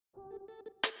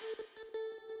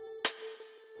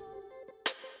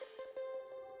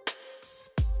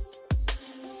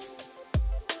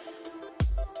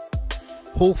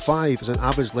Hole 5 is an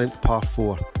average length par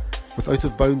 4. With out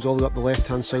of bounds all the way up the left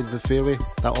hand side of the fairway,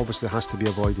 that obviously has to be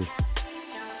avoided.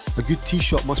 A good tee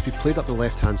shot must be played up the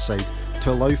left hand side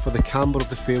to allow for the camber of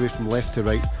the fairway from left to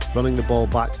right, running the ball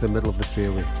back to the middle of the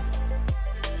fairway.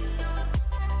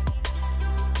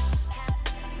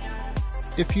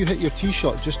 If you hit your tee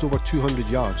shot just over 200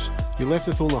 yards, you're left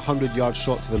with only a 100 yard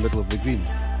shot to the middle of the green.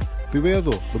 Beware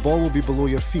though, the ball will be below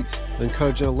your feet,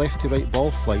 encouraging a left to right ball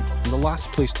flight, and the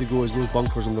last place to go is those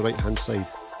bunkers on the right hand side.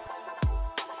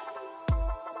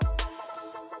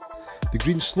 The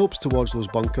green slopes towards those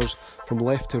bunkers from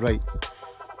left to right.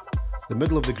 The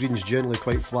middle of the green is generally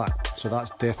quite flat, so that's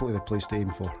definitely the place to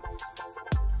aim for.